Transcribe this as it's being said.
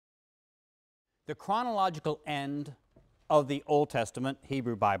The chronological end of the Old Testament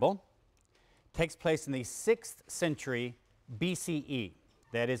Hebrew Bible takes place in the 6th century BCE,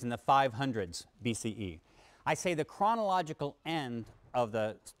 that is in the 500s BCE. I say the chronological end of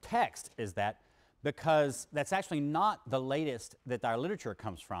the text is that because that's actually not the latest that our literature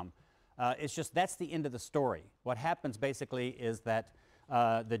comes from. It's just that's the end of the story. What happens basically is that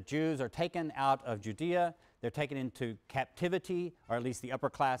the Jews are taken out of Judea, they're taken into captivity, or at least the upper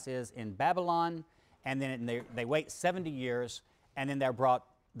class is, in Babylon, and then they wait 70 years, and then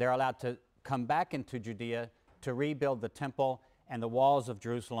they're allowed to come back into Judea to rebuild the temple and the walls of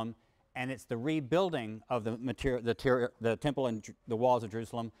Jerusalem, and it's the rebuilding of the temple and the walls of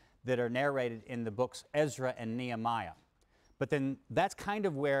Jerusalem that are narrated in the books Ezra and Nehemiah. But then that's kind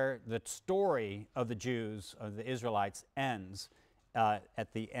of where the story of the Jews, of the Israelites, ends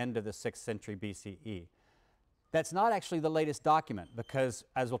at the end of the 6th century BCE. That's not actually the latest document because,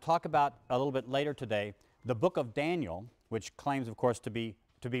 as we'll talk about a little bit later today, the book of Daniel, which claims, of course, to be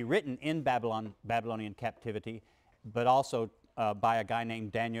written in Babylonian captivity, but also by a guy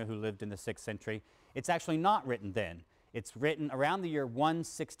named Daniel who lived in the 6th century, it's actually not written then. It's written around the year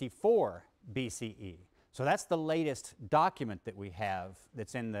 164 BCE. So that's the latest document that we have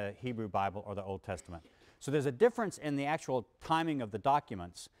that's in the Hebrew Bible or the Old Testament. So there's a difference in the actual timing of the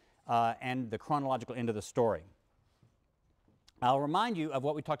documents and the chronological end of the story. I'll remind you of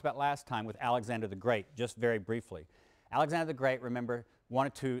what we talked about last time with Alexander the Great, just very briefly. Alexander the Great, remember,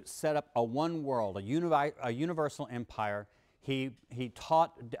 wanted to set up a one world, a universal empire. He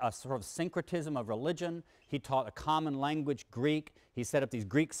taught a sort of syncretism of religion. He taught a common language, Greek. He set up these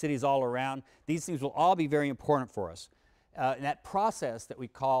Greek cities all around. These things will all be very important for us. And that process that we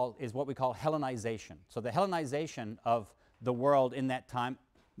call is what we call Hellenization. So the Hellenization of the world in that time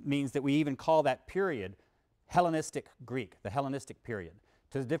means that we even call that period Hellenistic Greek, the Hellenistic period,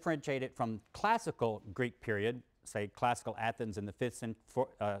 to differentiate it from classical Greek period, say classical Athens in the 6th and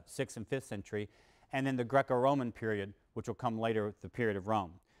 5th century, and then the Greco-Roman period, which will come later with the period of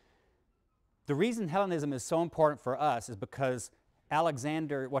Rome. The reason Hellenism is so important for us is because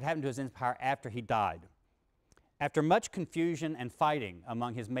Alexander, what happened to his empire after he died? After much confusion and fighting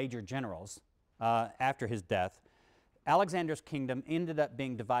among his major generals after his death, Alexander's kingdom ended up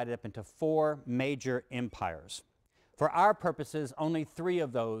being divided up into 4 major empires. For our purposes, only 3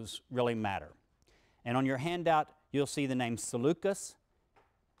 of those really matter. And on your handout, you'll see the names Seleucus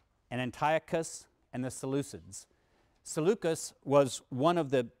and Antiochus and the Seleucids. Seleucus was one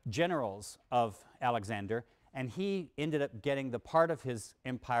of the generals of Alexander, and he ended up getting the part of his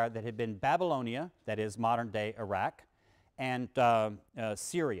empire that had been Babylonia, that is modern-day Iraq, and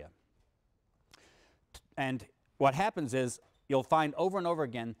Syria. And what happens is you'll find over and over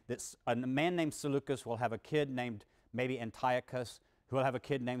again that a man named Seleucus will have a kid named maybe Antiochus, who will have a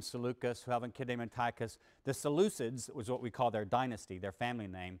kid named Seleucus, who will have a kid named Antiochus. The Seleucids was what we call their dynasty, their family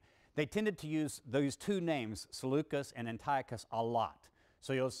name. They tended to use those 2 names, Seleucus and Antiochus, a lot.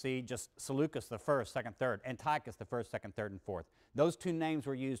 So you'll see just Seleucus the first, second, third, Antiochus the first, second, third, and fourth. Those 2 names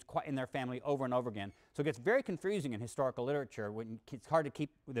were used quite in their family over and over again. So it gets very confusing in historical literature when it's hard to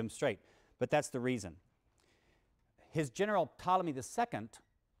keep them straight, but that's the reason. His general Ptolemy II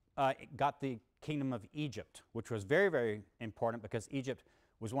got the kingdom of Egypt, which was very, very important because Egypt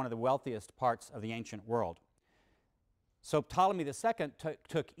was one of the wealthiest parts of the ancient world. So Ptolemy II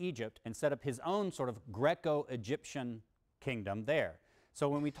took Egypt and set up his own sort of Greco-Egyptian kingdom there. So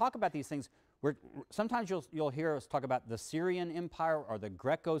when we talk about these things, sometimes you'll hear us talk about the Syrian Empire or the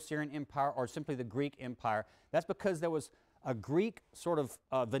Greco-Syrian Empire or simply the Greek Empire. That's because there was a Greek sort of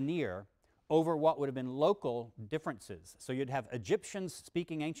veneer over what would have been local differences. So you'd have Egyptians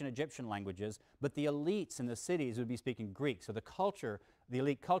speaking ancient Egyptian languages, but the elites in the cities would be speaking Greek. So the culture, the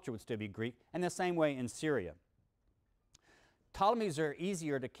elite culture would still be Greek, and the same way in Syria. Ptolemies are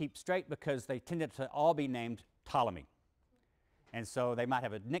easier to keep straight because they tended to all be named Ptolemy. And so they might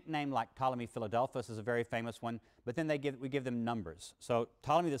have a nickname like Ptolemy Philadelphus is a very famous one, but then we give them numbers. So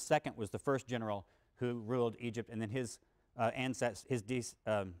Ptolemy II was the first general who ruled Egypt, and then his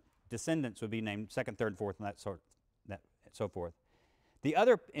descendants would be named second, third, fourth, and so forth. The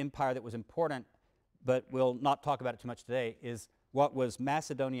other empire that was important, but we'll not talk about it too much today, is what was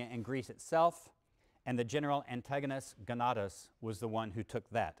Macedonia and Greece itself, and the general Antigonus Gonatas was the one who took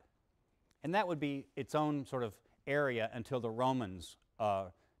that. And that would be its own sort of area until the Romans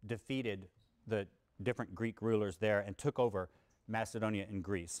defeated the different Greek rulers there and took over Macedonia and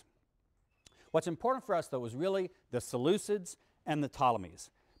Greece. What's important for us, though, was really the Seleucids and the Ptolemies.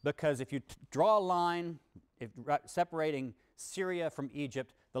 Because if you draw a line separating Syria from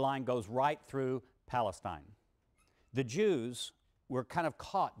Egypt, the line goes right through Palestine. The Jews were kind of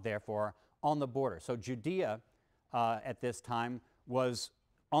caught, therefore, on the border. So Judea at this time was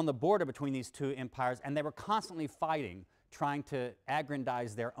on the border between these two empires, and they were constantly fighting, trying to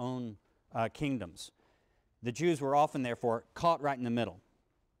aggrandize their own kingdoms. The Jews were often, therefore, caught right in the middle.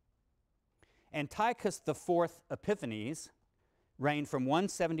 Antiochus IV Epiphanes reigned from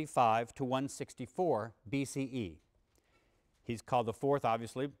 175 to 164 BCE. He's called the fourth,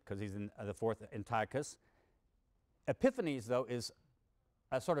 obviously, because he's in the fourth Antiochus. Epiphanes, though, is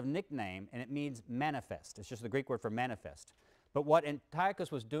a sort of nickname, and it means manifest. It's just the Greek word for manifest. But what Antiochus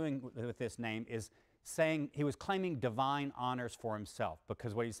was doing with this name is saying he was claiming divine honors for himself,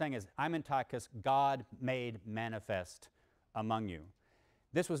 because what he's saying is, I'm Antiochus, God made manifest among you.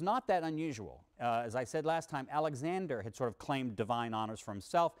 This was not that unusual. As I said last time, Alexander had sort of claimed divine honors for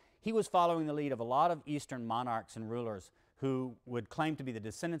himself. He was following the lead of a lot of Eastern monarchs and rulers who would claim to be the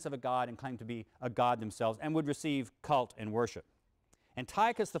descendants of a god and claim to be a god themselves and would receive cult and worship.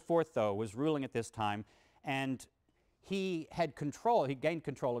 Antiochus IV, though, was ruling at this time, and he had control, he gained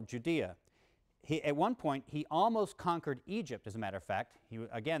control of Judea. At one point, he almost conquered Egypt, as a matter of fact.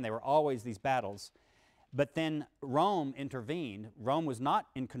 Again, there were always these battles. But then Rome intervened. Rome was not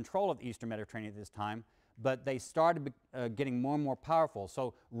in control of the Eastern Mediterranean at this time, but they started getting more and more powerful.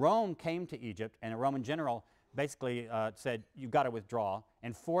 So Rome came to Egypt, and a Roman general basically said, you've got to withdraw,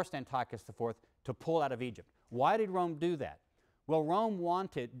 and forced Antiochus IV to pull out of Egypt. Why did Rome do that? Well, Rome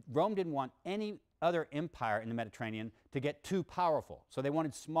didn't want any other empire in the Mediterranean to get too powerful. So they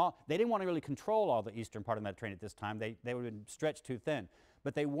wanted they didn't want to really control all the eastern part of the Mediterranean at this time. They would have been stretched too thin.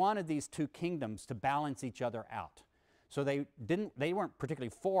 But they wanted these two kingdoms to balance each other out. So they weren't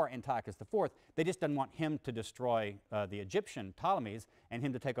particularly for Antiochus IV. They just didn't want him to destroy the Egyptian Ptolemies and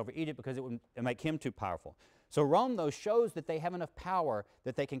him to take over Egypt, because it would make him too powerful. So Rome, though, shows that they have enough power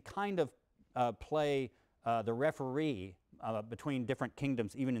that they can kind of play the referee between different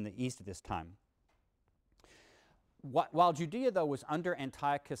kingdoms, even in the east at this time. While Judea, though, was under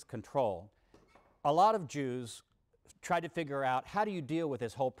Antiochus' control, a lot of Jews tried to figure out, how do you deal with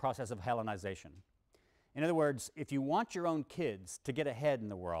this whole process of Hellenization? In other words, if you want your own kids to get ahead in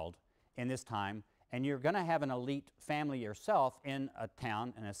the world in this time, and you're going to have an elite family yourself in a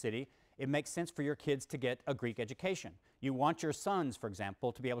town, in a city, it makes sense for your kids to get a Greek education. You want your sons, for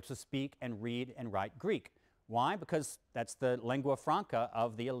example, to be able to speak and read and write Greek. Why? Because that's the lingua franca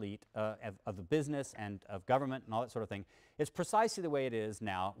of the elite, of the business and of government and all that sort of thing. It's precisely the way it is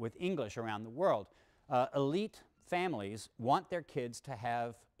now with English around the world. Elite families want their kids to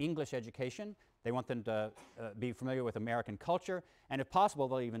have English education. They want them to be familiar with American culture, and if possible,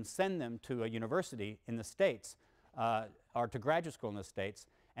 they'll even send them to a university in the States or to graduate school in the States.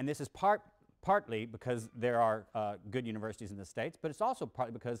 And this is partly because there are good universities in the States, but it's also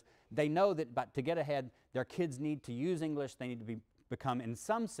partly because they know that to get ahead, their kids need to use English. They need to become, in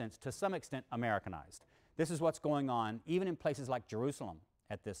some sense, to some extent, Americanized. This is what's going on even in places like Jerusalem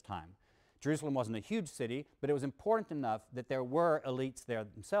at this time. Jerusalem wasn't a huge city, but it was important enough that there were elites there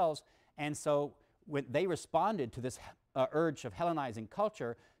themselves, and so when they responded to this urge of Hellenizing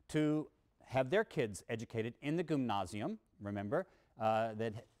culture to have their kids educated in the gymnasium, remember,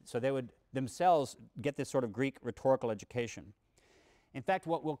 so they would themselves get this sort of Greek rhetorical education. In fact,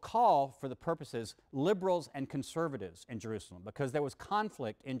 what we'll call, for the purposes, liberals and conservatives in Jerusalem, because there was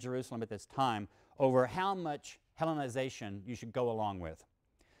conflict in Jerusalem at this time over how much Hellenization you should go along with.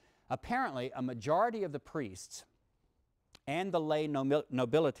 Apparently, a majority of the priests and the lay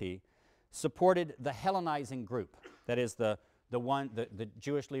nobility supported the Hellenizing group, that is, the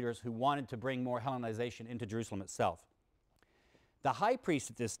Jewish leaders who wanted to bring more Hellenization into Jerusalem itself. The high priest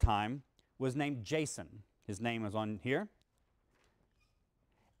at this time was named Jason. His name is on here.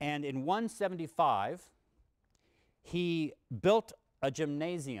 And in 175, he built a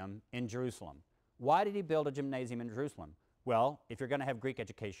gymnasium in Jerusalem. Why did he build a gymnasium in Jerusalem? Well, if you're going to have Greek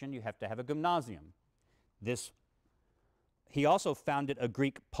education, you have to have a gymnasium. He also founded a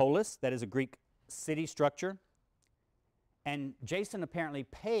Greek polis, that is a Greek city structure. And Jason apparently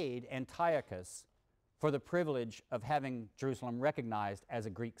paid Antiochus for the privilege of having Jerusalem recognized as a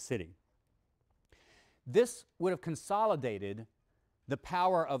Greek city. This would have consolidated the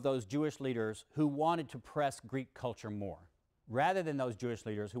power of those Jewish leaders who wanted to press Greek culture more, rather than those Jewish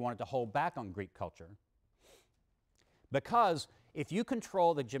leaders who wanted to hold back on Greek culture. Because if you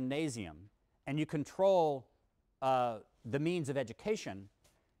control the gymnasium and you control the means of education,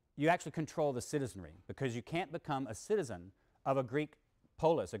 you actually control the citizenry, because you can't become a citizen of a Greek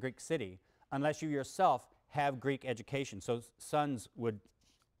polis, a Greek city, unless you yourself have Greek education. So sons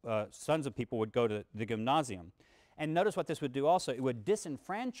of people would go to the gymnasium. And notice what this would do also. It would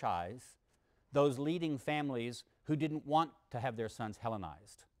disenfranchise those leading families who didn't want to have their sons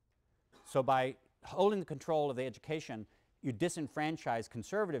Hellenized. So by holding the control of the education, you disenfranchise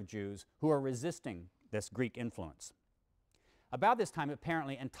conservative Jews who are resisting this Greek influence. About this time,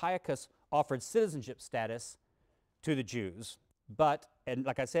 apparently, Antiochus offered citizenship status to the Jews, but, and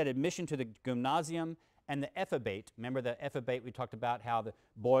like I said, admission to the gymnasium and the ephebate. Remember the ephebate? We talked about how the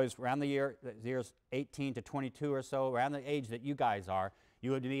boys around the years 18 to 22 or so, around the age that you guys are,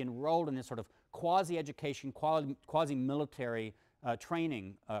 you would be enrolled in this sort of quasi-education, quasi-military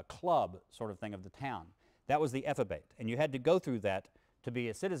training club sort of thing of the town. That was the ephebate, and you had to go through that to be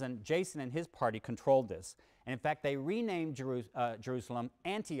a citizen. Jason and his party controlled this, and in fact they renamed Jerusalem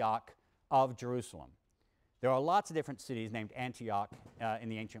Antioch of Jerusalem. There are lots of different cities named Antioch in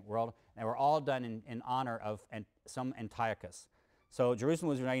the ancient world, and they were all done in honor of some Antiochus. So Jerusalem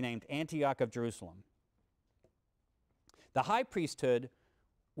was renamed Antioch of Jerusalem. The high priesthood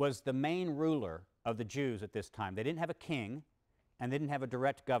was the main ruler of the Jews at this time. They didn't have a king, and they didn't have a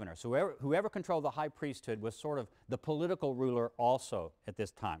direct governor. So whoever controlled the high priesthood was sort of the political ruler also at this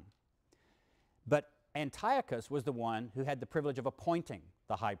time. But Antiochus was the one who had the privilege of appointing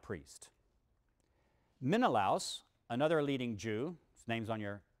the high priest. Menelaus, another leading Jew, his name's on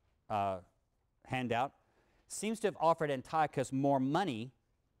your handout, seems to have offered Antiochus more money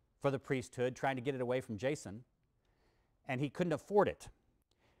for the priesthood, trying to get it away from Jason, and he couldn't afford it.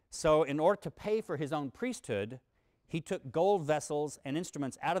 So in order to pay for his own priesthood, he took gold vessels and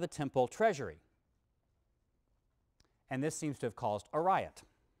instruments out of the temple treasury. And this seems to have caused a riot.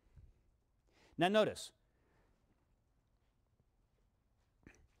 Now notice,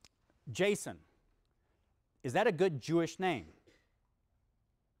 Jason, is that a good Jewish name?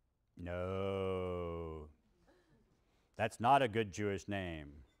 No. That's not a good Jewish name.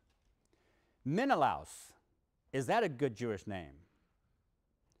 Menelaus, is that a good Jewish name?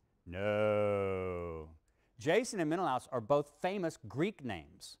 No. Jason and Menelaus are both famous Greek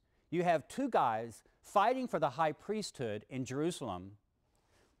names. You have two guys fighting for the high priesthood in Jerusalem,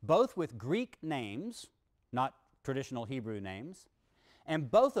 both with Greek names, not traditional Hebrew names, and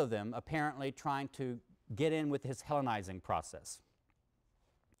both of them apparently trying to get in with his Hellenizing process.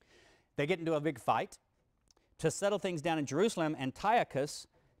 They get into a big fight. To settle things down in Jerusalem, Antiochus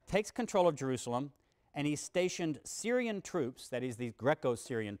takes control of Jerusalem, and he stationed Syrian troops, that is, these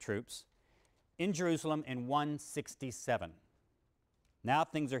Greco-Syrian troops, in Jerusalem in 167. Now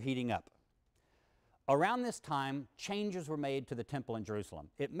things are heating up. Around this time, changes were made to the temple in Jerusalem.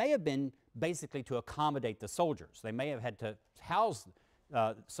 It may have been basically to accommodate the soldiers. They may have had to house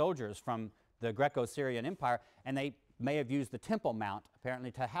soldiers from the Greco-Syrian Empire, and they may have used the Temple Mount, apparently,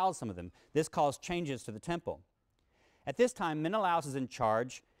 to house some of them. This caused changes to the temple. At this time, Menelaus is in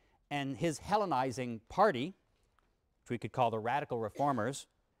charge, and his Hellenizing party, which we could call the radical reformers,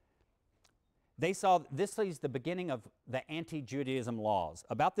 they saw this is the beginning of the anti-Judaism laws.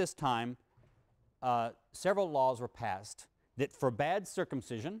 About this time, several laws were passed that forbade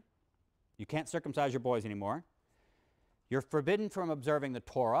circumcision. You can't circumcise your boys anymore. You're forbidden from observing the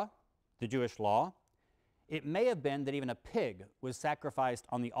Torah, the Jewish law. It may have been that even a pig was sacrificed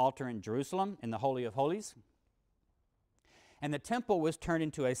on the altar in Jerusalem, in the Holy of Holies. And the temple was turned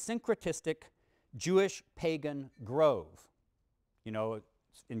into a syncretistic Jewish pagan grove. You know,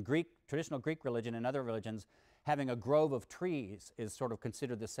 in traditional Greek religion and other religions, having a grove of trees is sort of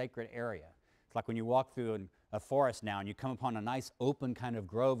considered the sacred area. It's like when you walk through a forest now and you come upon a nice open kind of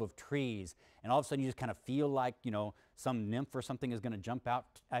grove of trees, and all of a sudden you just kind of feel like, you know, some nymph or something is going to jump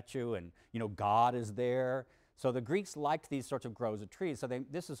out at you, and, you know, God is there. So the Greeks liked these sorts of groves of trees, so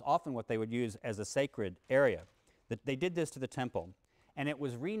this is often what they would use as a sacred area. They did this to the temple, and it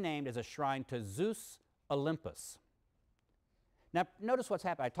was renamed as a shrine to Zeus Olympus. Now, notice what's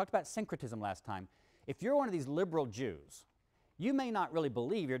happened. I talked about syncretism last time. If you're one of these liberal Jews, you may not really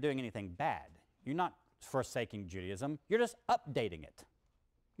believe you're doing anything bad. You're not forsaking Judaism. You're just updating it.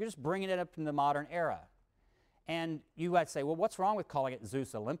 You're just bringing it up in the modern era. And you might say, well, what's wrong with calling it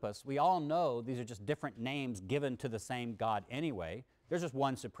Zeus Olympus? We all know these are just different names given to the same God anyway. There's just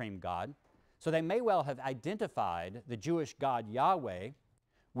one supreme God. So they may well have identified the Jewish God Yahweh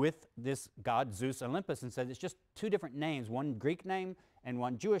with this god Zeus Olympus and said it's just two different names, one Greek name and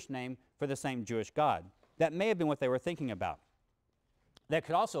one Jewish name for the same Jewish God. That may have been what they were thinking about. They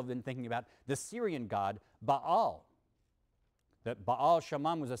could also have been thinking about the Syrian god Baal. That Baal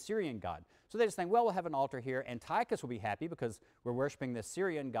Shammam was a Syrian god. So they just think, well, we'll have an altar here. Antiochus will be happy because we're worshiping the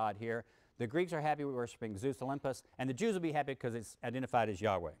Syrian god here. The Greeks are happy we're worshiping Zeus Olympus. And the Jews will be happy because it's identified as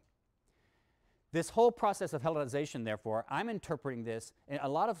Yahweh. This whole process of Hellenization, therefore, I'm interpreting this. In a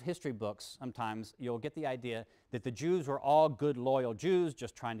lot of history books, sometimes you'll get the idea that the Jews were all good, loyal Jews,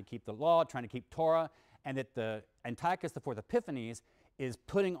 just trying to keep the law, trying to keep Torah, and that the Antiochus IV Epiphanes is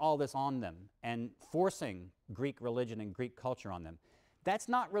putting all this on them and forcing Greek religion and Greek culture on them. That's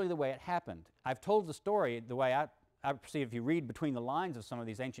not really the way it happened. I've told the story the way I perceive, if you read between the lines of some of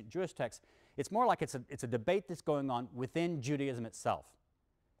these ancient Jewish texts, it's more like it's a debate that's going on within Judaism itself.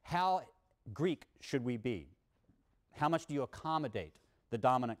 How Greek should we be? How much do you accommodate the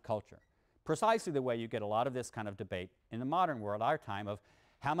dominant culture? Precisely the way you get a lot of this kind of debate in the modern world, our time, of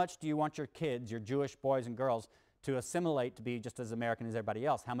how much do you want your kids, your Jewish boys and girls, to assimilate to be just as American as everybody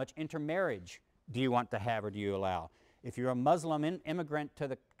else? How much intermarriage do you want to have or do you allow? If you're a Muslim immigrant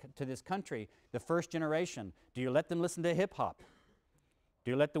to this country, the first generation, do you let them listen to hip-hop?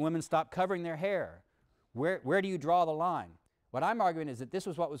 Do you let the women stop covering their hair? Where do you draw the line? What I'm arguing is that this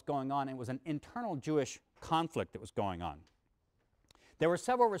was what was going on, and it was an internal Jewish conflict that was going on. There were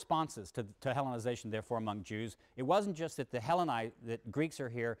several responses to Hellenization, therefore, among Jews. It wasn't just that that Greeks are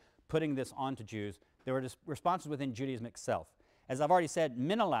here putting this onto Jews. There were responses within Judaism itself. As I've already said,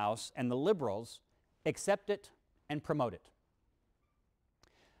 Menelaus and the liberals accept it and promote it.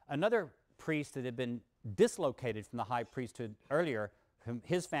 Another priest that had been dislocated from the high priesthood earlier,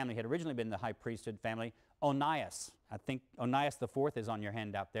 his family had originally been the high priesthood family, Onias. I think Onias IV is on your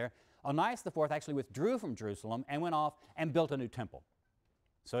handout there. Onias IV actually withdrew from Jerusalem and went off and built a new temple.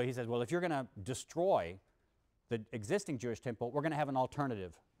 So he says, well, if you're going to destroy the existing Jewish temple, we're going to have an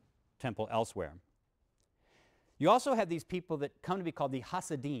alternative temple elsewhere. You also have these people that come to be called the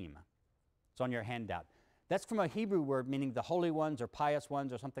Hasidim. It's on your handout. That's from a Hebrew word meaning the holy ones or pious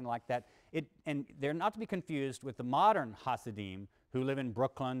ones or something like that. And they're not to be confused with the modern Hasidim who live in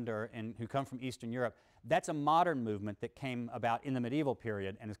Brooklyn and who come from Eastern Europe. That's a modern movement that came about in the medieval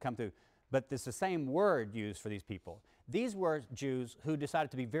period and has come through. But it's the same word used for these people. These were Jews who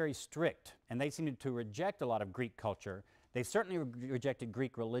decided to be very strict, and they seemed to reject a lot of Greek culture. They certainly rejected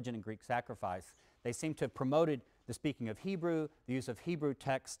Greek religion and Greek sacrifice. They seem to have promoted the speaking of Hebrew, the use of Hebrew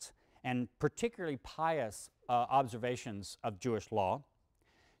texts, and particularly pious observations of Jewish law.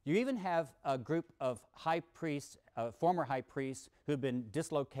 You even have a group of high priests, former high priests, who have been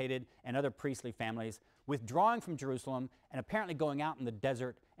dislocated, and other priestly families withdrawing from Jerusalem and apparently going out in the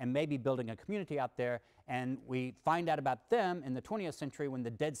desert and maybe building a community out there. And we find out about them in the 20th century when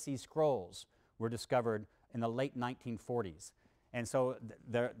the Dead Sea Scrolls were discovered in the late 1940s. And so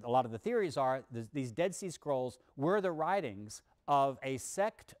a lot of the theories are these Dead Sea Scrolls were the writings of a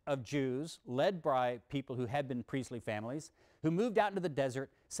sect of Jews led by people who had been priestly families, who moved out into the desert,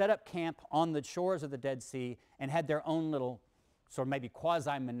 set up camp on the shores of the Dead Sea, and had their own little sort of maybe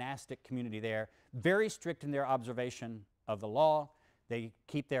quasi-monastic community there, very strict in their observation of the law. They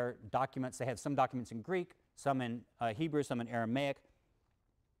keep their documents. They have some documents in Greek, some in Hebrew, some in Aramaic.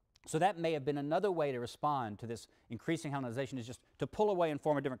 So that may have been another way to respond to this increasing Hellenization, is just to pull away and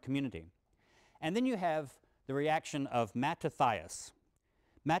form a different community. And then you have the reaction of Mattathias.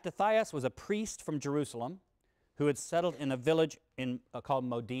 Mattathias was a priest from Jerusalem who had settled in a village called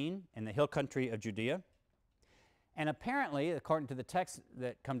Modin in the hill country of Judea. And apparently, according to the texts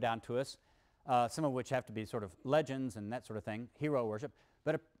that come down to us, some of which have to be sort of legends and that sort of thing, hero worship,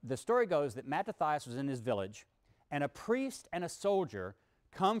 but the story goes that Mattathias was in his village, and a priest and a soldier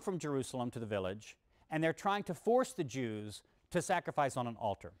come from Jerusalem to the village, and they're trying to force the Jews to sacrifice on an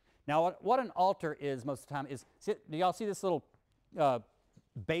altar. Now, what an altar is most of the time is, do y'all see this little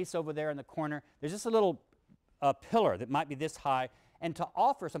base over there in the corner? There's just a little pillar that might be this high, and to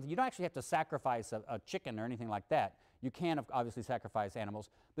offer something, you don't actually have to sacrifice a chicken or anything like that. You can obviously sacrifice animals,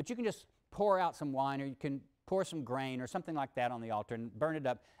 but you can just pour out some wine, or you can pour some grain or something like that on the altar and burn it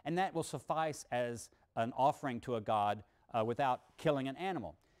up, and that will suffice as an offering to a god without killing an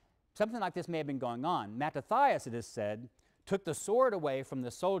animal. Something like this may have been going on. Mattathias, it is said, took the sword away from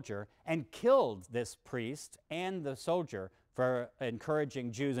the soldier and killed this priest and the soldier for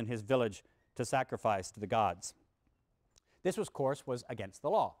encouraging Jews in his village to sacrifice to the gods. This, of course, was against the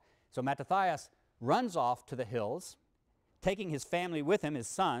law. So Mattathias runs off to the hills, taking his family with him, his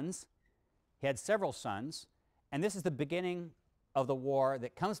sons. He had several sons, and this is the beginning of the war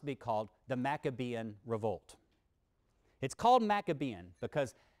that comes to be called the Maccabean Revolt. It's called Maccabean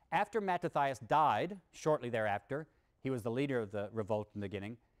because after Mattathias died, shortly thereafter, he was the leader of the revolt in the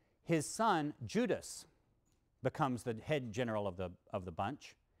beginning, his son Judas becomes the head general of the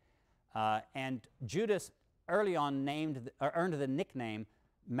bunch. And Judas early on earned the nickname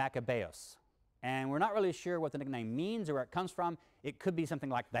Maccabeus. And we're not really sure what the nickname means or where it comes from. It could be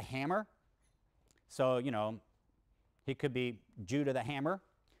something like the hammer. So, you know, he could be Judah the hammer.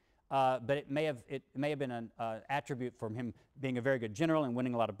 But it may have been an attribute from him being a very good general and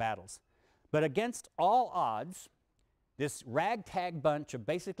winning a lot of battles. But against all odds, this ragtag bunch of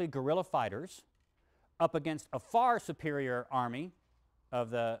basically guerrilla fighters up against a far superior army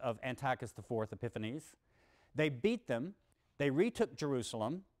of Antiochus IV Epiphanes. They beat them. They retook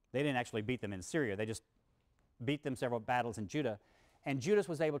Jerusalem. They didn't actually beat them in Syria. They just beat them several battles in Judah. And Judas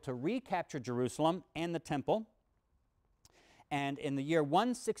was able to recapture Jerusalem and the temple. And in the year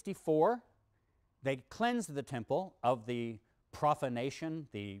 164, they cleansed the temple of the profanation,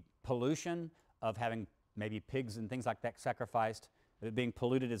 the pollution of having maybe pigs and things like that sacrificed, being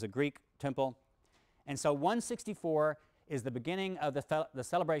polluted as a Greek temple. And so 164 is the beginning of the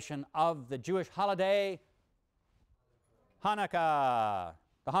celebration of the Jewish holiday, Hanukkah.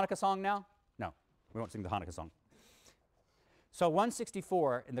 The Hanukkah song now? No, we won't sing the Hanukkah song. So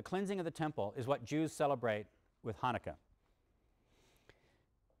 164, in the cleansing of the temple, is what Jews celebrate with Hanukkah.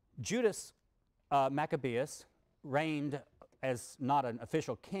 Judas Maccabeus reigned as not an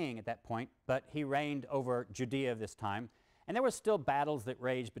official king at that point, but he reigned over Judea this time. And there were still battles that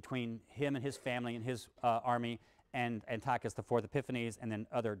raged between him and his family and his army and Antiochus IV Epiphanes and then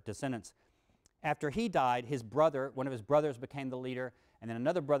other descendants. After he died, his brother, one of his brothers became the leader, and then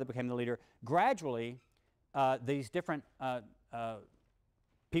another brother became the leader. Gradually, these different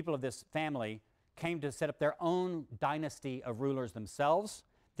people of this family came to set up their own dynasty of rulers themselves.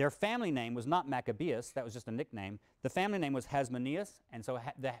 Their family name was not Maccabeus, that was just a nickname. The family name was Hasmonean, and so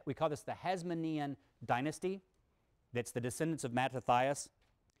we call this the Hasmonean Dynasty. That's the descendants of Mattathias.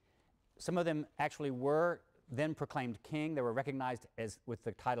 Some of them actually were then proclaimed king. They were recognized as with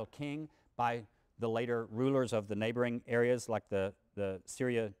the title king by the later rulers of the neighboring areas like the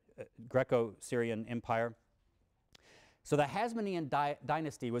Greco-Syrian Empire. So the Hasmonean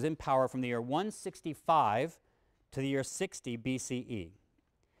Dynasty was in power from the year 165 to the year 60 BCE.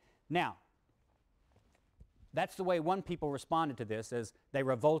 Now, that's the way one people responded to this, as they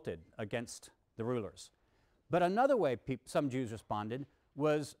revolted against the rulers. But another way some Jews responded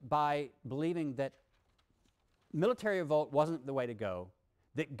was by believing that military revolt wasn't the way to go,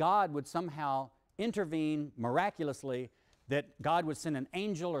 that God would somehow intervene miraculously, that God would send an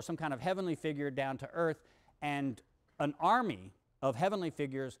angel or some kind of heavenly figure down to earth, and an army of heavenly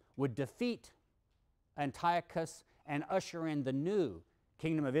figures would defeat Antiochus and usher in the new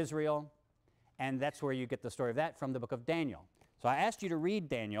kingdom of Israel. And that's where you get the story of that from the book of Daniel. So I asked you to read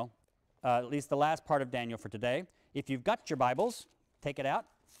Daniel, at least the last part of Daniel for today. If you've got your Bibles, take it out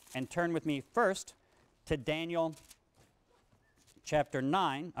and turn with me first to Daniel chapter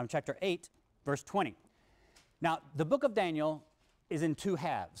 8, verse 20. Now, the book of Daniel is in two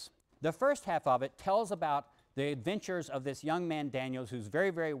halves. The first half of it tells about the adventures of this young man Daniel, who's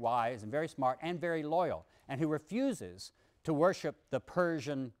very, very wise and very smart and very loyal, and who refuses to worship the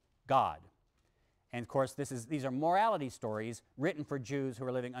Persian god. And of course, these are morality stories written for Jews who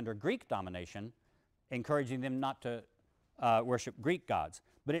are living under Greek domination, encouraging them not to worship Greek gods.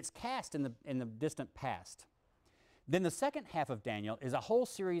 But it's cast in the distant past. Then the second half of Daniel is a whole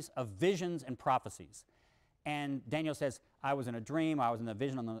series of visions and prophecies. And Daniel says, I was in a dream, I was in a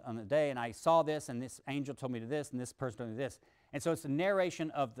vision on the day, and I saw this, and this angel told me to this, and this person told me this. And so it's a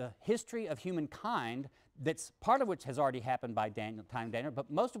narration of the history of humankind, that's part of which has already happened by Daniel,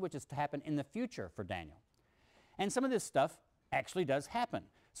 but most of which is to happen in the future for Daniel. And some of this stuff actually does happen.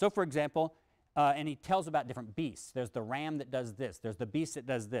 So for example, and he tells about different beasts. There's the ram that does this. There's the beast that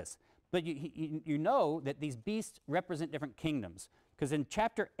does this. But you know that these beasts represent different kingdoms. Because in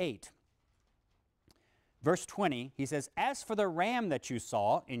chapter 8, verse 20, he says, as for the ram that you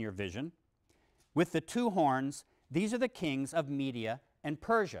saw in your vision, with the two horns, these are the kings of Media and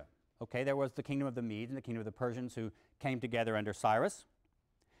Persia. Okay, there was the kingdom of the Medes and the kingdom of the Persians who came together under Cyrus.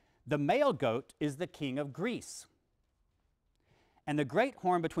 The male goat is the king of Greece. And the great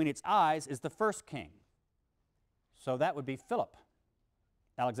horn between its eyes is the first king. So that would be Philip,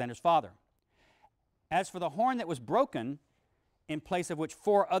 Alexander's father. As for the horn that was broken, in place of which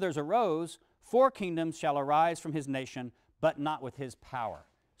 4 others arose, 4 kingdoms shall arise from his nation, but not with his power.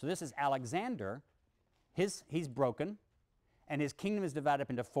 So this is Alexander. He's broken, and his kingdom is divided up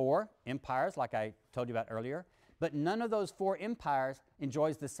into 4 empires, like I told you about earlier. But none of those 4 empires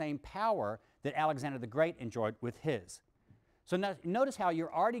enjoys the same power that Alexander the Great enjoyed with his. So now, notice how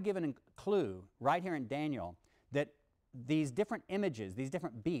you're already given a clue right here in Daniel that these different images, these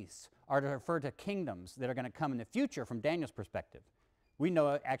different beasts, are to refer to kingdoms that are going to come in the future from Daniel's perspective. We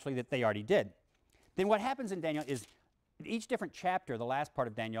know actually that they already did. Then what happens in Daniel is each different chapter, the last part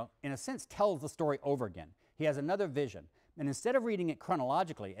of Daniel, in a sense tells the story over again. He has another vision. And instead of reading it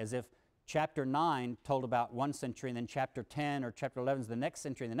chronologically, as if chapter 9 told about one century, and then chapter 10 or chapter 11 is the next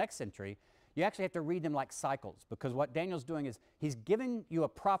century and the next century, you actually have to read them like cycles, because what Daniel's doing is he's giving you a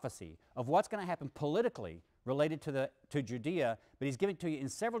prophecy of what's going to happen politically related to Judea, but he's giving it to you in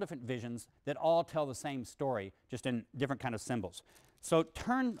several different visions that all tell the same story, just in different kind of symbols. So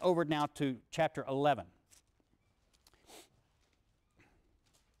turn over now to chapter 11.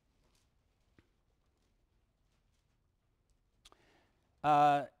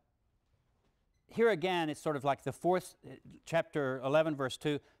 Here again, it's sort of like the fourth, chapter 11, verse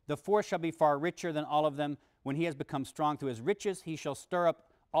 2. The fourth shall be far richer than all of them. When he has become strong through his riches, he shall stir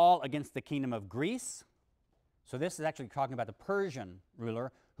up all against the kingdom of Greece. So this is actually talking about the Persian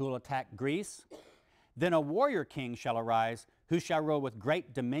ruler who will attack Greece. Then a warrior king shall arise, who shall rule with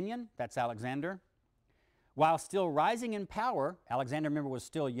great dominion. That's Alexander. While still rising in power, Alexander, remember, was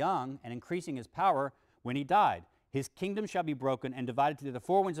still young and increasing his power when he died. His kingdom shall be broken and divided to the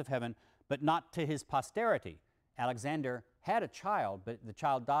four winds of heaven, but not to his posterity. Alexander had a child, but the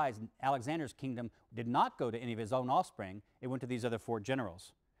child dies. And Alexander's kingdom did not go to any of his own offspring. It went to these other four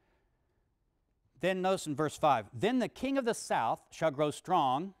generals. Then notice in verse 5, then the king of the south shall grow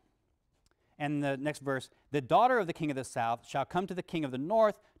strong. And the next verse, the daughter of the king of the south shall come to the king of the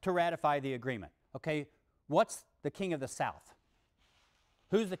north to ratify the agreement. Okay, what's the king of the south?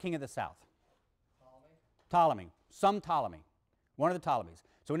 Who's the king of the south? Ptolemy. Some Ptolemy. One of the Ptolemies.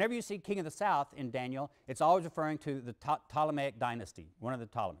 So whenever you see king of the south in Daniel, it's always referring to the Ptolemaic dynasty, one of the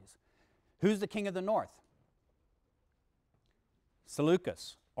Ptolemies. Who's the king of the north?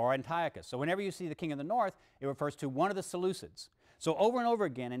 Seleucus or Antiochus. So whenever you see the king of the north, it refers to one of the Seleucids. So over and over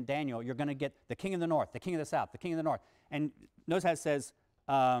again in Daniel, you're going to get the king of the north, the king of the south, the king of the north. And notice how it says,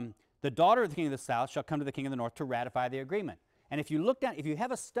 the daughter of the king of the south shall come to the king of the north to ratify the agreement. And if you look down, if you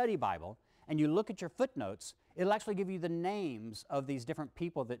have a study Bible and you look at your footnotes, it'll actually give you the names of these different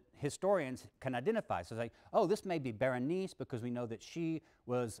people that historians can identify. So it's like, oh, this may be Berenice because we know that she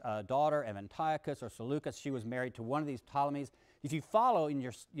was a daughter of Antiochus or Seleucus. She was married to one of these Ptolemies. If you follow in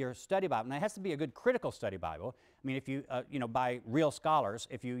your study Bible, and it has to be a good critical study Bible. I mean, if you, by real scholars,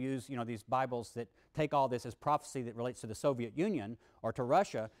 if you use, these Bibles that take all this as prophecy that relates to the Soviet Union or to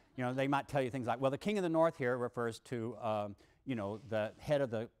Russia, they might tell you things like, well, the king of the north here refers to, the head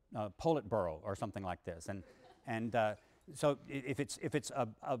of the Politburo or something like this. And so if it's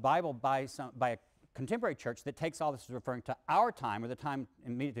a Bible by a contemporary church that takes all this as referring to our time or the time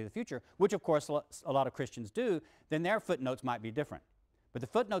immediately to the future, which of course a lot of Christians do, then their footnotes might be different. But the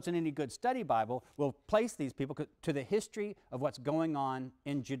footnotes in any good study Bible will place these people to the history of what's going on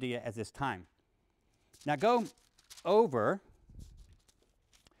in Judea at this time. Now go over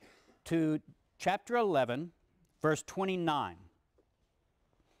to chapter 11, verse 29.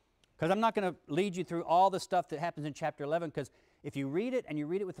 Because I'm not going to lead you through all the stuff that happens in chapter 11, because if you read it and you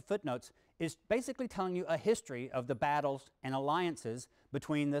read it with the footnotes, it's basically telling you a history of the battles and alliances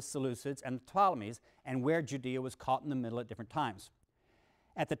between the Seleucids and the Ptolemies and where Judea was caught in the middle at different times.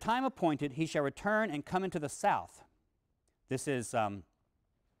 At the time appointed, he shall return and come into the south. This is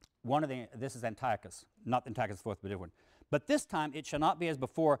this is Antiochus, not Antiochus IV, but different. But this time it shall not be as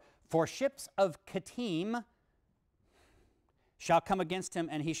before, for ships of Kittim shall come against him,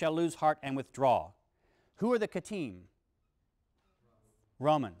 and he shall lose heart and withdraw. Who are the Kittim?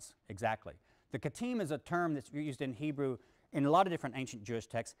 Romans, exactly. The Kittim is a term that's used in Hebrew in a lot of different ancient Jewish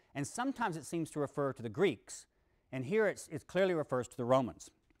texts, and sometimes it seems to refer to the Greeks. And here it clearly refers to the Romans,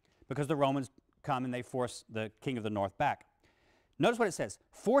 because the Romans come and they force the king of the north back. Notice what it says.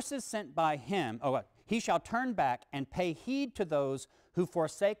 Forces sent by him, he shall turn back and pay heed to those who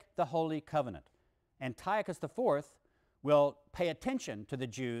forsake the holy covenant. Antiochus IV will pay attention to the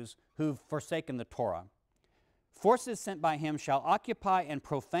Jews who've forsaken the Torah. Forces sent by him shall occupy and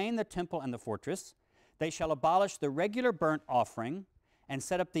profane the temple and the fortress. They shall abolish the regular burnt offering and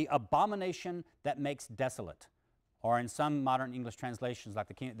set up the abomination that makes desolate. Or in some modern English translations, like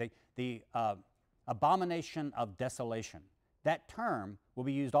the abomination of desolation. That term will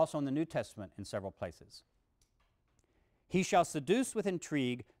be used also in the New Testament in several places. He shall seduce with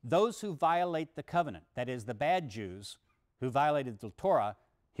intrigue those who violate the covenant, that is, the bad Jews who violated the Torah.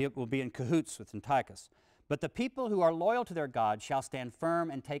 He will be in cahoots with Antiochus. But the people who are loyal to their God shall stand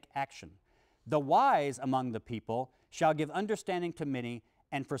firm and take action. The wise among the people shall give understanding to many,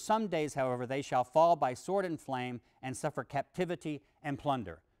 and for some days, however, they shall fall by sword and flame and suffer captivity and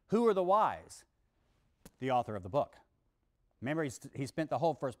plunder. Who are the wise? The author of the book. Remember, he spent the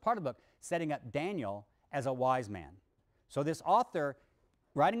whole first part of the book setting up Daniel as a wise man. So this author,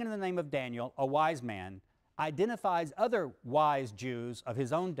 writing in the name of Daniel, a wise man, identifies other wise Jews of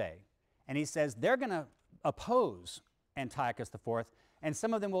his own day. And he says they're going to oppose Antiochus IV, and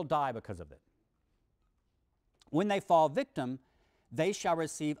some of them will die because of it. When they fall victim, they shall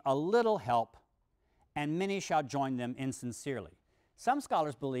receive a little help, and many shall join them insincerely. Some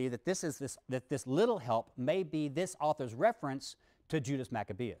scholars believe that this little help may be this author's reference to Judas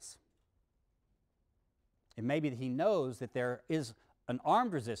Maccabeus. It may be that he knows that there is an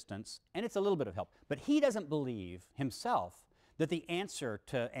armed resistance, and it's a little bit of help. But he doesn't believe himself that the answer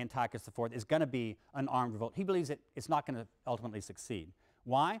to Antiochus IV is going to be an armed revolt. He believes that it's not going to ultimately succeed.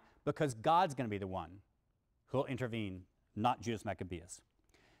 Why? Because God's going to be the one who will intervene, not Judas Maccabeus.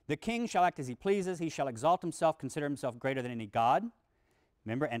 The king shall act as he pleases. He shall exalt himself, consider himself greater than any god.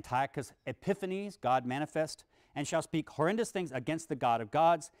 Remember, Antiochus Epiphanes, God manifest, and shall speak horrendous things against the God of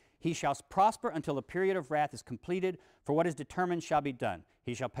gods. He shall prosper until the period of wrath is completed, for what is determined shall be done.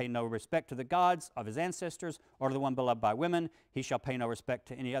 He shall pay no respect to the gods of his ancestors, or to the one beloved by women. He shall pay no respect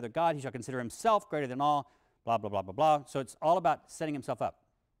to any other god. He shall consider himself greater than all, blah, blah, blah, blah, blah. So it's all about setting himself up.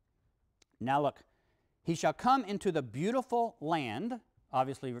 Now look, he shall come into the beautiful land,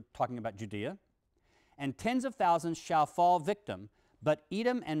 obviously we're talking about Judea, and tens of thousands shall fall victim, but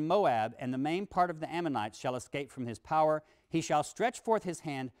Edom and Moab and the main part of the Ammonites shall escape from his power. He shall stretch forth his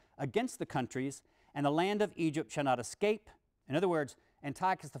hand against the countries, and the land of Egypt shall not escape. In other words,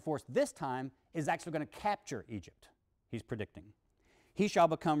 Antiochus IV this time is actually going to capture Egypt, he's predicting. He shall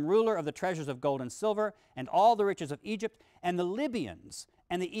become ruler of the treasures of gold and silver, and all the riches of Egypt, and the Libyans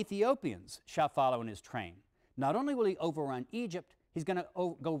and the Ethiopians shall follow in his train. Not only will he overrun Egypt, he's going to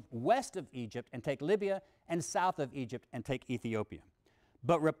go west of Egypt and take Libya, and south of Egypt and take Ethiopia.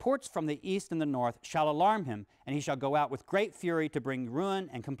 But reports from the east and the north shall alarm him, and he shall go out with great fury to bring ruin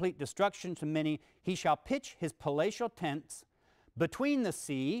and complete destruction to many. He shall pitch his palatial tents between the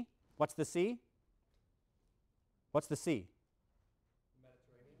sea. What's the sea? What's the sea?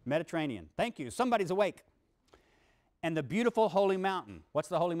 Mediterranean. Thank you. Somebody's awake. And the beautiful holy mountain. What's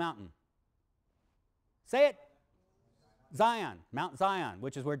the holy mountain? Say it. Zion. Mount Zion,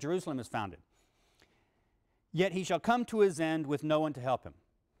 which is where Jerusalem is founded. Yet he shall come to his end with no one to help him.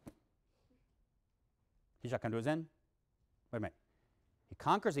 He shall come to his end? Wait a minute. He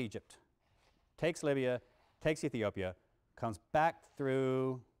conquers Egypt, takes Libya, takes Ethiopia, comes back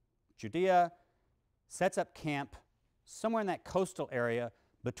through Judea, sets up camp somewhere in that coastal area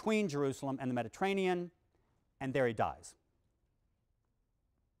between Jerusalem and the Mediterranean, and there he dies.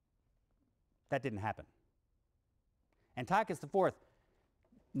 That didn't happen. Antiochus IV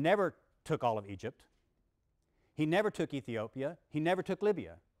never took all of Egypt. He never took Ethiopia. He never took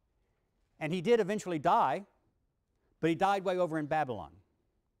Libya. And he did eventually die, but he died way over in Babylon.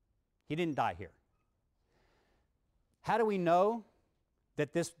 He didn't die here. How do we know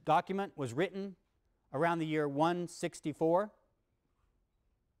that this document was written around the year 164?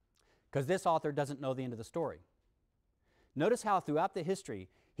 Because this author doesn't know the end of the story. Notice how throughout the history,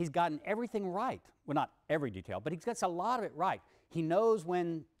 he's gotten everything right. Well, not every detail, but he gets a lot of it right. He knows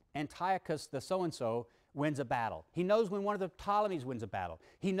when Antiochus the so-and-so wins a battle. He knows when one of the Ptolemies wins a battle.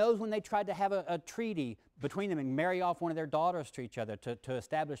 He knows when they tried to have a treaty between them and marry off one of their daughters to each other to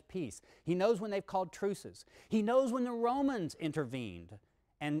establish peace. He knows when they've called truces. He knows when the Romans intervened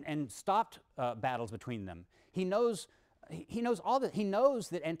and stopped battles between them. He knows all that. He knows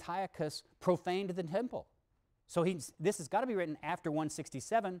that Antiochus profaned the temple. So this has got to be written after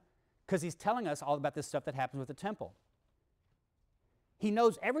 167 because he's telling us all about this stuff that happens with the temple. He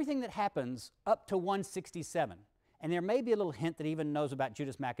knows everything that happens up to 167. And there may be a little hint that he even knows about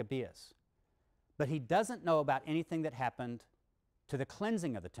Judas Maccabeus. But he doesn't know about anything that happened to the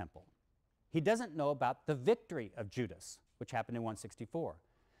cleansing of the temple. He doesn't know about the victory of Judas, which happened in 164.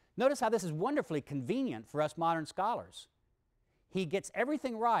 Notice how this is wonderfully convenient for us modern scholars. He gets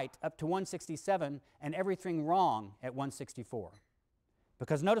everything right up to 167 and everything wrong at 164.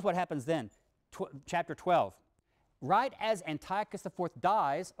 Because notice what happens then, chapter 12. Right as Antiochus IV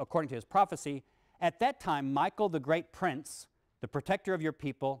dies, according to his prophecy, at that time Michael the great prince, the protector of your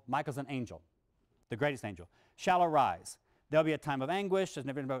people, Michael's an angel, the greatest angel, shall arise. There'll be a time of anguish. In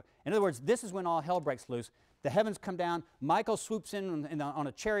other words, this is when all hell breaks loose. The heavens come down. Michael swoops in on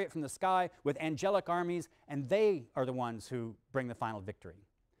a chariot from the sky with angelic armies, and they are the ones who bring the final victory.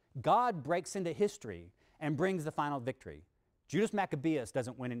 God breaks into history and brings the final victory. Judas Maccabeus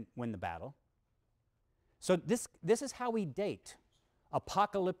doesn't win the battle. So this is how we date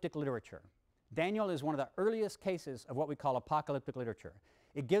apocalyptic literature. Daniel is one of the earliest cases of what we call apocalyptic literature.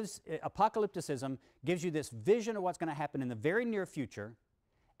 Apocalypticism gives you this vision of what's going to happen in the very near future,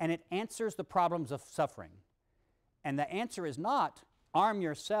 and it answers the problems of suffering. And the answer is not arm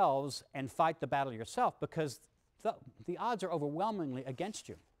yourselves and fight the battle yourself, because the odds are overwhelmingly against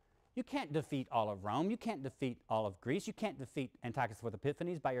you. You can't defeat all of Rome. You can't defeat all of Greece. You can't defeat Antiochus IV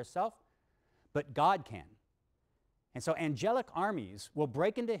Epiphanes by yourself. But God can. And so angelic armies will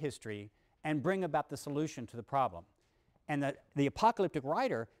break into history and bring about the solution to the problem. And the apocalyptic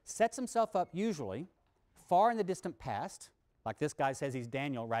writer sets himself up usually far in the distant past, like this guy says he's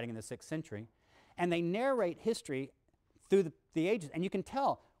Daniel writing in the 6th century, and they narrate history through the ages, and you can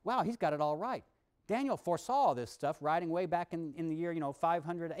tell, wow, he's got it all right. Daniel foresaw this stuff writing way back in the year,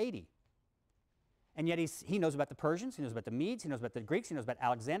 580. And yet he knows about the Persians, he knows about the Medes, he knows about the Greeks, he knows about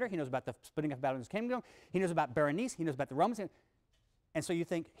Alexander, he knows about the splitting of Babylon's kingdom, he knows about Berenice, he knows about the Romans. And so you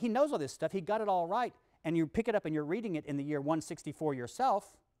think, he knows all this stuff, he got it all right, and you pick it up and you're reading it in the year 164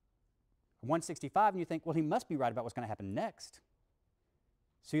 yourself, 165, and you think, well, he must be right about what's going to happen next.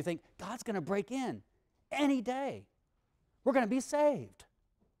 So you think, God's going to break in any day. We're going to be saved.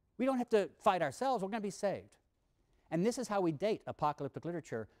 We don't have to fight ourselves, we're going to be saved. And this is how we date apocalyptic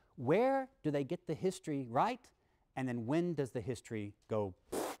literature. Where do they get the history right? And then when does the history go?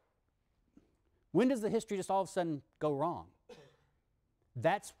 When does the history just all of a sudden go wrong?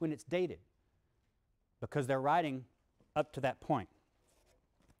 That's when it's dated, because they're writing up to that point.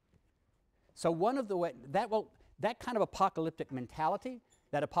 So one of the ways, that kind of apocalyptic mentality,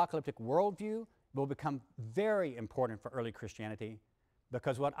 that apocalyptic worldview will become very important for early Christianity,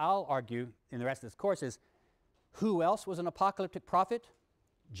 because what I'll argue in the rest of this course is, who else was an apocalyptic prophet?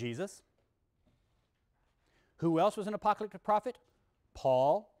 Jesus. Who else was an apocalyptic prophet?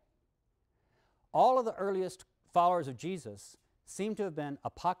 Paul. All of the earliest followers of Jesus seem to have been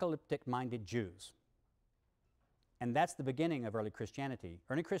apocalyptic-minded Jews. And that's the beginning of early Christianity.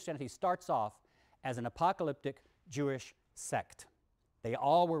 Early Christianity starts off as an apocalyptic Jewish sect. They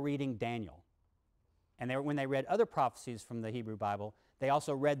all were reading Daniel. And when they read other prophecies from the Hebrew Bible, they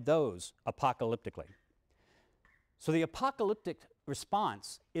also read those apocalyptically. So the apocalyptic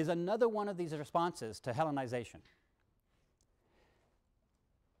response is another one of these responses to Hellenization.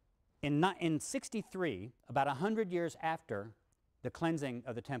 In 63, about 100 years after the cleansing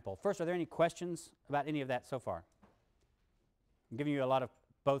of the temple. First, are there any questions about any of that so far? I'm giving you a lot of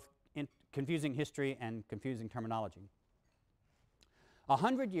both confusing history and confusing terminology.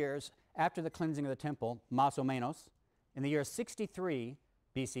 100 years after the cleansing of the temple, más o menos, in the year 63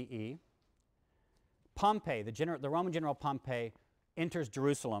 BCE, Pompey, the Roman general Pompey, enters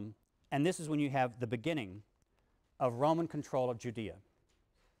Jerusalem, and this is when you have the beginning of Roman control of Judea.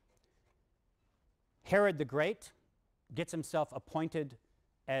 Herod the Great gets himself appointed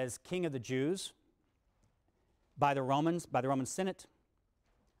as king of the Jews by the Romans, by the Roman Senate.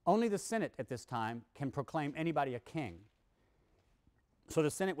 Only the Senate at this time can proclaim anybody a king. So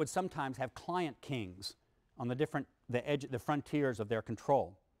the Senate would sometimes have client kings on the frontiers of their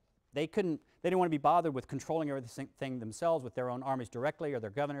control. They didn't want to be bothered with controlling everything themselves with their own armies directly or their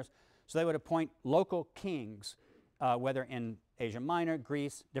governors, so they would appoint local kings, whether in Asia Minor,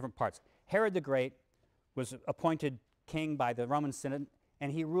 Greece, different parts. Herod the Great was appointed king by the Roman Senate,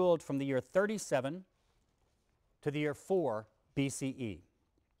 and he ruled from the year 37 to the year 4 BCE.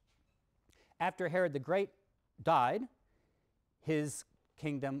 After Herod the Great died, his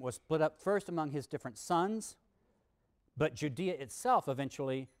kingdom was split up first among his different sons, but Judea itself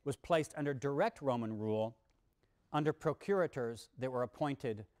eventually was placed under direct Roman rule, under procurators that were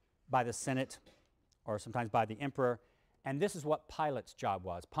appointed by the Senate or sometimes by the emperor. And this is what Pilate's job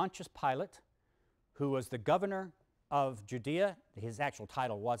was. Pontius Pilate, who was the governor of Judea, his actual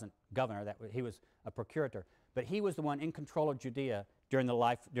title wasn't governor, he was a procurator, but he was the one in control of Judea during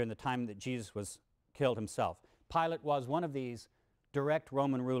the time that Jesus was killed himself. Pilate was one of these direct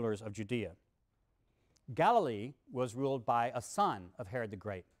Roman rulers of Judea. Galilee was ruled by a son of Herod the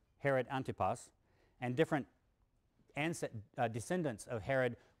Great, Herod Antipas, and different descendants of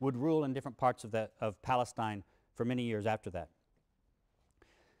Herod would rule in different parts of Palestine for many years after that.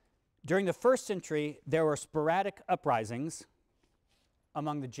 During the first century, there were sporadic uprisings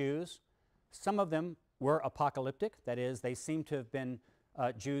among the Jews. Some of them were apocalyptic, that is, they seemed to have been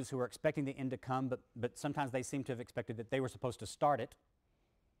Jews who were expecting the end to come, but sometimes they seemed to have expected that they were supposed to start it.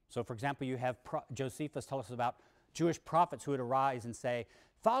 So, for example, you have Josephus tell us about Jewish prophets who would arise and say,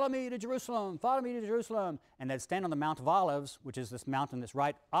 "Follow me to Jerusalem, follow me to Jerusalem," and they'd stand on the Mount of Olives, which is this mountain that's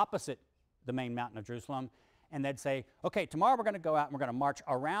right opposite the main mountain of Jerusalem, and they'd say, "Okay, tomorrow we're going to go out and we're going to march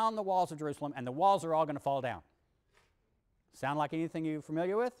around the walls of Jerusalem, and the walls are all going to fall down." Sound like anything you're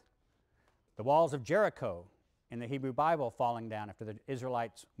familiar with? The walls of Jericho in the Hebrew Bible falling down after the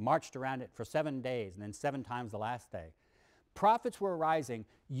Israelites marched around it for 7 days and then 7 times the last day. Prophets were arising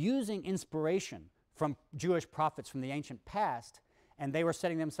using inspiration from Jewish prophets from the ancient past, and they were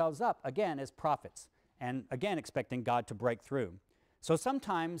setting themselves up again as prophets and again expecting God to break through. So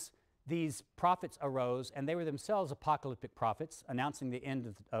sometimes these prophets arose and they were themselves apocalyptic prophets announcing the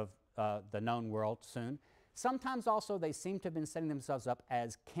end of the known world soon. Sometimes also they seem to have been setting themselves up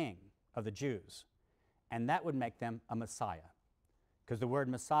as king of the Jews, and that would make them a Messiah, because the word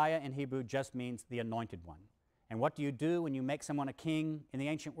Messiah in Hebrew just means the anointed one. And what do you do when you make someone a king in the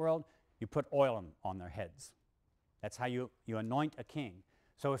ancient world? You put oil on their heads. That's how you anoint a king.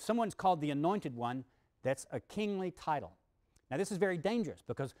 So if someone's called the anointed one, that's a kingly title. Now this is very dangerous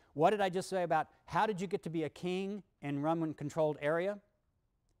because what did I just say about how did you get to be a king in Roman-controlled area?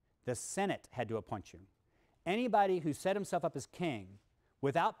 The Senate had to appoint you. Anybody who set himself up as king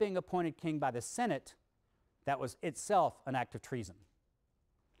without being appointed king by the Senate, that was itself an act of treason.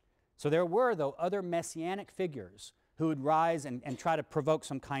 So there were, though, other messianic figures who would rise and try to provoke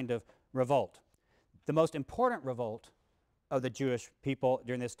some kind of revolt. The most important revolt of the Jewish people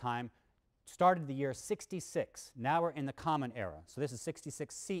during this time started the year 66. Now we're in the Common Era. So this is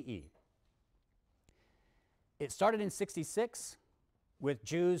 66 CE. It started in 66 with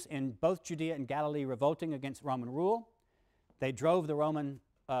Jews in both Judea and Galilee revolting against Roman rule. They drove the Roman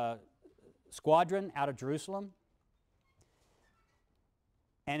squadron out of Jerusalem.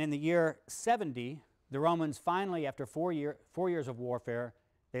 And in the year 70, the Romans finally, after 4 years of warfare,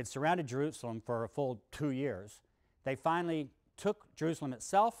 they had surrounded Jerusalem for a full 2 years. They finally took Jerusalem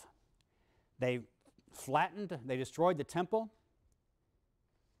itself. They they destroyed the temple.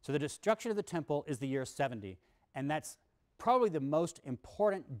 So the destruction of the temple is the year 70, and that's probably the most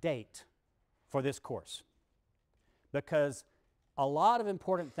important date for this course, because a lot of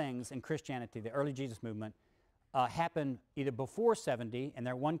important things in Christianity, the early Jesus movement, happen either before 70, and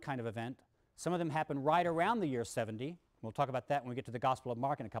they're one kind of event. Some of them happen right around the year 70. We'll talk about that when we get to the Gospel of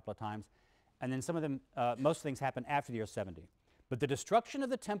Mark in a couple of times. And then some of them, most things happen after the year 70. But the destruction of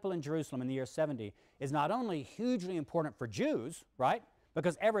the temple in Jerusalem in the year 70 is not only hugely important for Jews, right?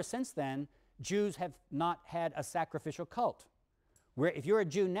 Because ever since then, Jews have not had a sacrificial cult. If you're a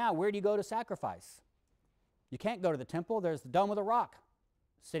Jew now, where do you go to sacrifice? You can't go to the temple. There's the Dome of the Rock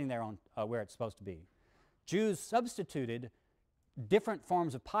sitting there on where it's supposed to be. Jews substituted different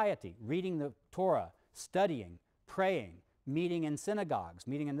forms of piety, reading the Torah, studying, praying, meeting in synagogues,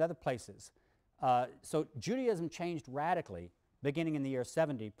 meeting in other places. So Judaism changed radically beginning in the year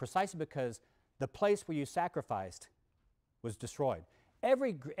 70, precisely because the place where you sacrificed was destroyed.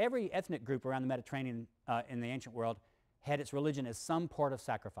 Every ethnic group around the Mediterranean in the ancient world had its religion as some part of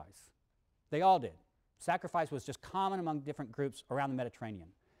sacrifice. They all did. Sacrifice was just common among different groups around the Mediterranean.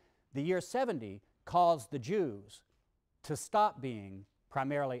 The year 70 caused the Jews to stop being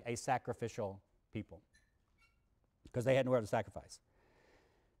primarily a sacrificial people because they had nowhere to sacrifice.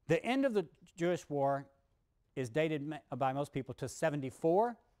 The end of the Jewish war is dated by most people to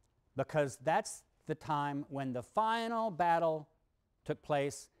 74 because that's the time when the final battle took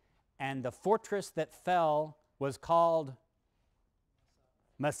place and the fortress that fell was called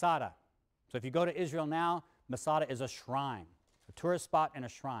Masada. So if you go to Israel now, Masada is a shrine, a tourist spot and a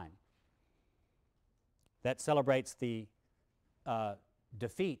shrine that celebrates the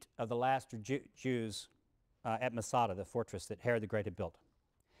defeat of the last Jews at Masada, the fortress that Herod the Great had built.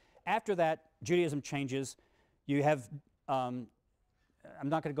 After that, Judaism changes. You have, I'm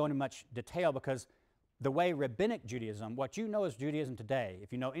not going to go into much detail because the way rabbinic Judaism, what you know as Judaism today,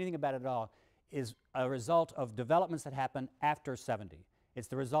 if you know anything about it at all, is a result of developments that happen after 70. It's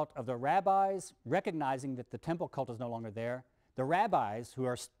the result of the rabbis recognizing that the temple cult is no longer there. The rabbis, who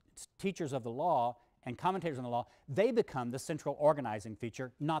are teachers of the law and commentators on the law, they become the central organizing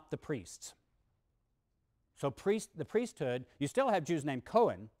feature, not the priests. So the priesthood, you still have Jews named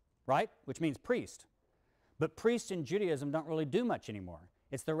Cohen, right, which means priest. But priests in Judaism don't really do much anymore.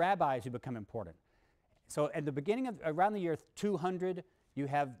 It's the rabbis who become important. So at the beginning of, around the year 200, you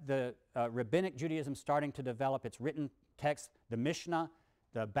have the rabbinic Judaism starting to develop its written text, the Mishnah,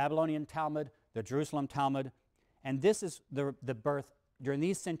 the Babylonian Talmud, the Jerusalem Talmud. And this is the birth, during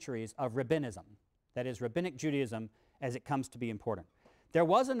these centuries, of rabbinism. That is, rabbinic Judaism as it comes to be important. There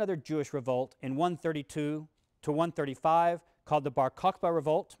was another Jewish revolt in 132 to 135 called the Bar Kokhba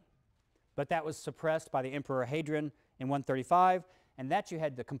Revolt, but that was suppressed by the Emperor Hadrian in 135, and that you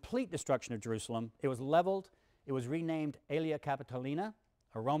had the complete destruction of Jerusalem. It was leveled. It was renamed Aelia Capitolina,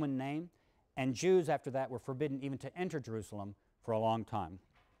 a Roman name, and Jews after that were forbidden even to enter Jerusalem for a long time.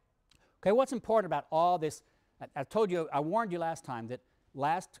 Okay, what's important about all this? I told you, I warned you last time that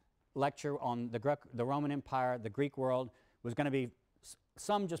last lecture on the Roman Empire, the Greek world, was going to be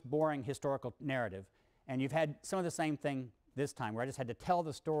some just boring historical narrative, and you've had some of the same thing this time, where I just had to tell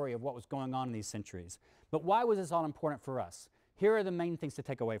the story of what was going on in these centuries. But why was this all important for us? Here are the main things to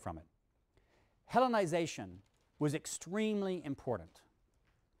take away from it. Hellenization was extremely important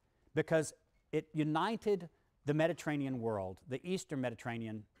because it united the Mediterranean world, the Eastern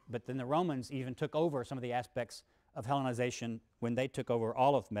Mediterranean, but then the Romans even took over some of the aspects of Hellenization when they took over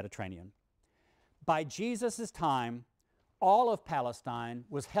all of the Mediterranean. By Jesus' time, all of Palestine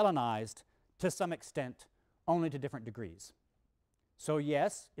was Hellenized to some extent, only to different degrees. So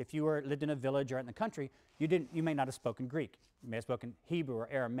yes, if you lived in a village or in the country, you may not have spoken Greek. You may have spoken Hebrew or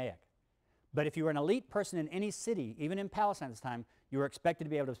Aramaic. But if you were an elite person in any city, even in Palestine at this time, you were expected to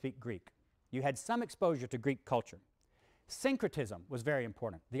be able to speak Greek. You had some exposure to Greek culture. Syncretism was very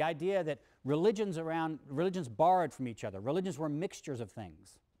important. The idea that religions borrowed from each other. Religions were mixtures of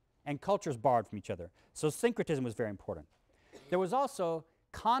things, and cultures borrowed from each other. So syncretism was very important. There was also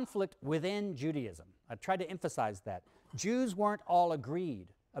conflict within Judaism. I tried to emphasize that. Jews weren't all agreed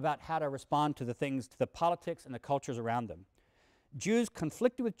about how to respond to the politics and the cultures around them. Jews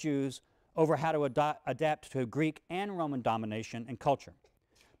conflicted with Jews over how to adapt to Greek and Roman domination and culture.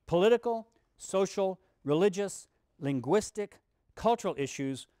 Political, social, religious, linguistic, cultural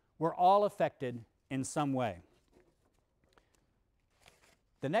issues were all affected in some way.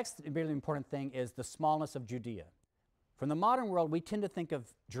 The next really important thing is the smallness of Judea. From the modern world, we tend to think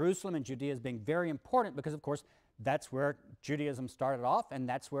of Jerusalem and Judea as being very important because, of course, that's where Judaism started off and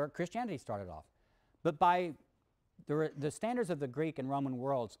that's where Christianity started off. But by the standards of the Greek and Roman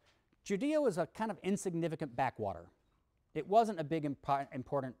worlds, Judea was a kind of insignificant backwater. It wasn't a big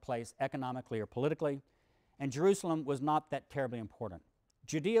important place economically or politically, and Jerusalem was not that terribly important.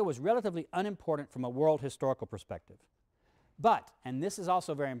 Judea was relatively unimportant from a world historical perspective. But, and this is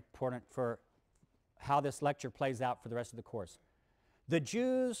also very important for how this lecture plays out for the rest of the course, the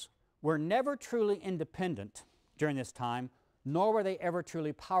Jews were never truly independent during this time, nor were they ever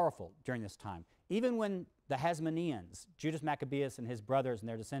truly powerful during this time. Even when the Hasmoneans, Judas Maccabeus and his brothers and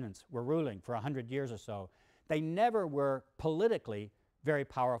their descendants, were ruling for 100 years or so, they never were politically very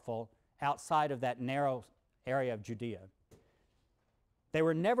powerful outside of that narrow area of Judea. They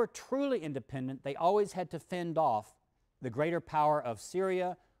were never truly independent. They always had to fend off the greater power of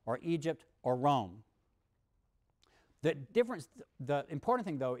Syria or Egypt or Rome. The important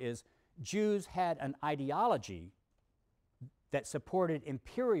thing, though, is Jews had an ideology that supported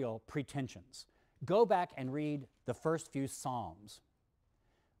imperial pretensions. Go back and read the first few Psalms,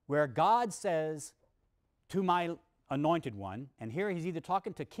 where God says to my anointed one, and here he's either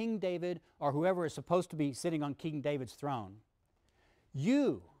talking to King David or whoever is supposed to be sitting on King David's throne,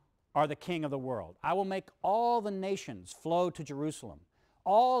 you are the king of the world. I will make all the nations flow to Jerusalem.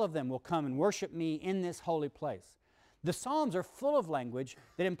 All of them will come and worship me in this holy place. The Psalms are full of language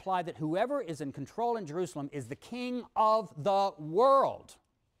that imply that whoever is in control in Jerusalem is the king of the world.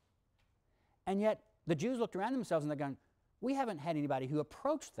 And yet the Jews looked around themselves and they're going, we haven't had anybody who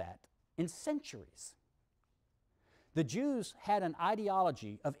approached that in centuries. The Jews had an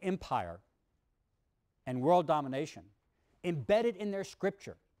ideology of empire and world domination embedded in their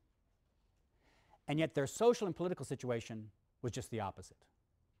scripture. And yet their social and political situation was just the opposite.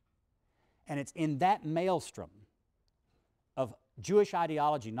 And it's in that maelstrom of Jewish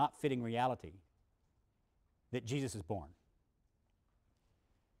ideology not fitting reality that Jesus is born.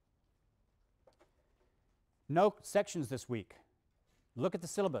 No sections this week. Look at the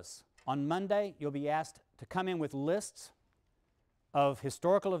syllabus. On Monday, you'll be asked to come in with lists of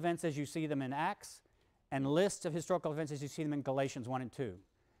historical events as you see them in Acts and lists of historical events as you see them in Galatians 1 and 2.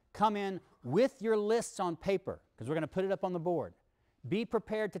 Come in with your lists on paper because we're going to put it up on the board. Be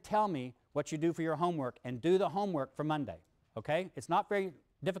prepared to tell me what you do for your homework and do the homework for Monday. Okay? It's not very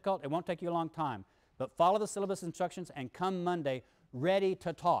difficult. It won't take you a long time. But follow the syllabus instructions and come Monday ready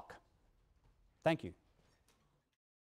to talk. Thank you.